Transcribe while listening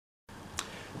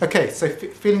Okay, so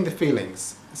feeling the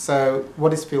feelings. So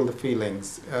what is feel the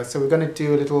feelings? So we're going to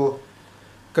do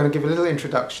going to give a little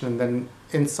introduction, and then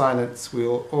in silence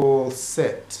we'll all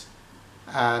sit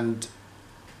and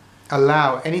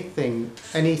allow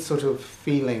any sort of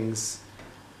feelings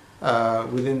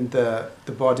within the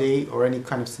body, or any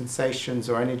kind of sensations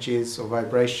or energies or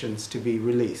vibrations to be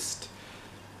released.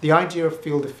 The idea of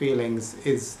feel the feelings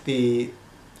is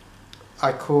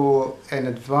I call an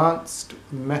advanced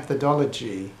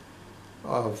methodology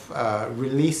of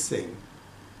releasing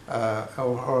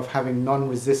or of having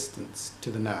non-resistance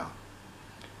to the now.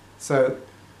 So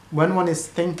when one is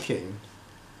thinking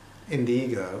in the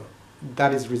ego,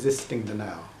 that is resisting the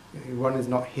now. One is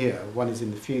not here, one is in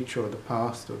the future or the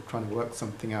past, or trying to work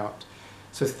something out.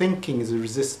 So thinking is a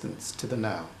resistance to the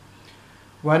now.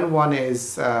 When one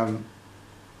is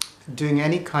doing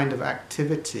any kind of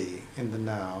activity in the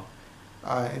now,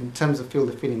 in terms of feel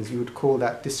the feelings, you would call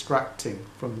that distracting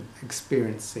from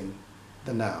experiencing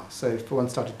the now. So if one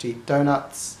started to eat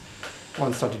donuts,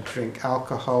 one started to drink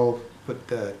alcohol, put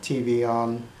the TV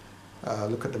on,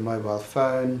 look at the mobile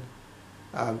phone,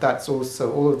 that's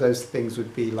also, all of those things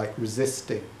would be like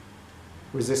resisting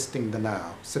the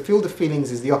now. So feel the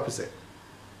feelings is the opposite.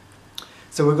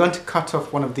 So we're going to cut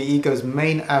off one of the ego's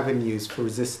main avenues for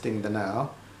resisting the now,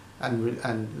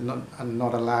 and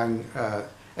not allowing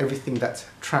everything that's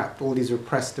trapped, all these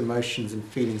repressed emotions and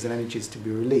feelings and energies, to be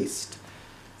released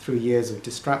through years of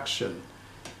distraction.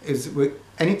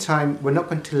 Anytime we're not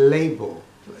going to label,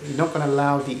 we're not going to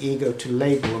allow the ego to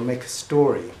label or make a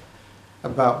story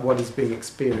about what is being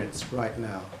experienced right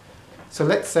now. So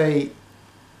let's say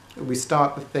we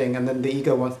start the thing, and then the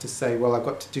ego wants to say, well, I've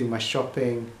got to do my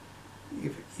shopping.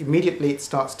 Immediately it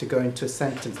starts to go into a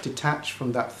sentence, detach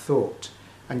from that thought,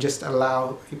 and just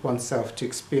allow oneself to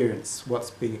experience what's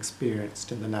being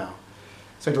experienced in the now.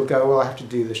 So it'll go, well, I have to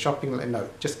do the shopping. No,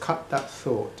 just cut that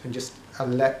thought and just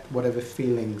let whatever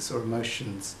feelings or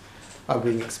emotions are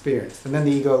being experienced. And then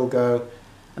the ego will go,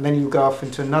 and then you go off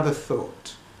into another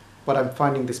thought. But I'm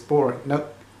finding this boring. No,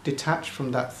 detach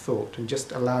from that thought and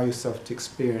just allow yourself to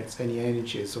experience any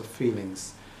energies or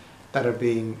feelings that are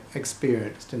being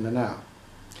experienced in the now.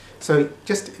 So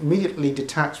just immediately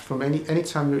detach from any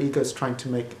time your ego is trying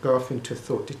to go off into a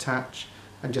thought, detach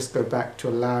and just go back to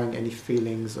allowing any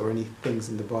feelings or any things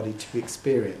in the body to be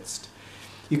experienced.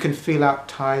 You can feel out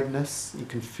tiredness, you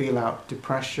can feel out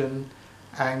depression,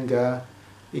 anger,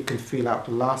 you can feel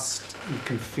out lust, you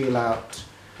can feel out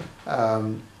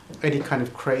any kind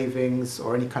of cravings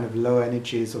or any kind of low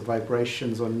energies or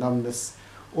vibrations or numbness.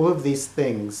 All of these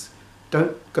things,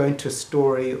 don't go into a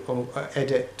story or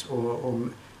edit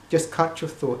or just cut your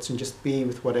thoughts and just be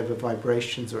with whatever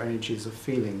vibrations or energies or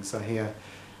feelings are here.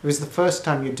 If it's the first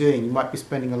time you're doing, you might be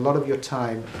spending a lot of your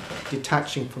time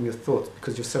detaching from your thoughts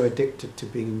because you're so addicted to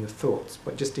being in your thoughts.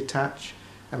 But just detach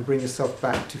and bring yourself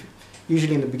back to,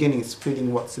 usually in the beginning it's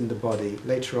feeling what's in the body.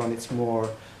 Later on it's more,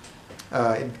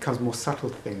 it becomes more subtle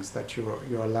things that you're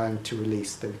allowing to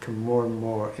release. They become more and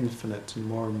more infinite and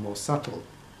more subtle.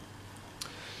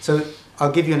 So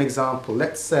I'll give you an example.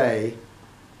 Let's say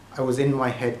I was in my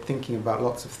head thinking about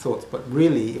lots of thoughts, but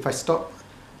really if I stop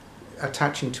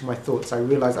attaching to my thoughts, I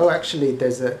realize, oh, actually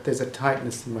there's a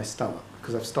tightness in my stomach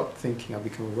because I've stopped thinking. I've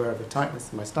become aware of a tightness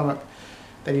in my stomach.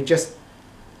 Then you just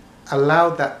allow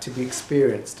that to be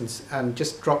experienced, and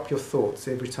just drop your thoughts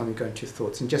every time you go into your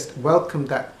thoughts, and just welcome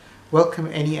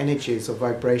any energies or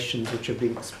vibrations which are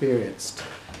being experienced,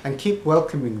 and keep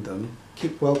welcoming them,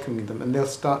 and they'll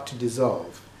start to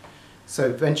dissolve. So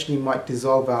eventually you might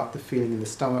dissolve out the feeling in the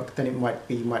stomach, then you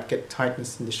might get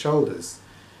tightness in the shoulders.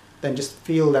 Then just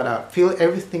feel that out, feel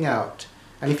everything out.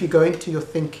 And if you go into your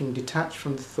thinking, detach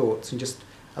from the thoughts and just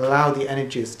allow the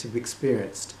energies to be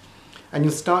experienced. And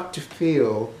you'll start to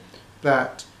feel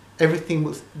that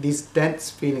these dense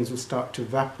feelings will start to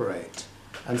evaporate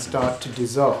and start to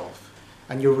dissolve.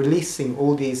 And you're releasing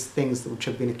all these things which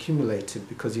have been accumulated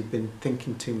because you've been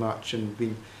thinking too much and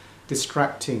been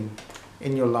distracting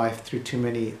in your life through too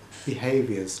many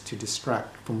behaviors to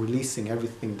distract from releasing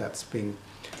everything that's being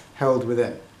held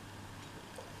within.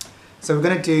 So we're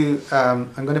going to do,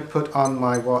 I'm going to put on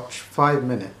my watch 5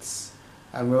 minutes,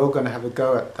 and we're all going to have a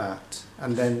go at that,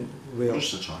 and then we'll...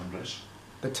 What's the time, please?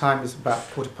 The time is about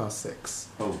 6:15.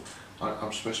 Oh,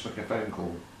 I'm supposed to make a phone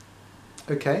call.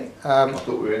 Okay. I thought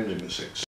we were ending at 6.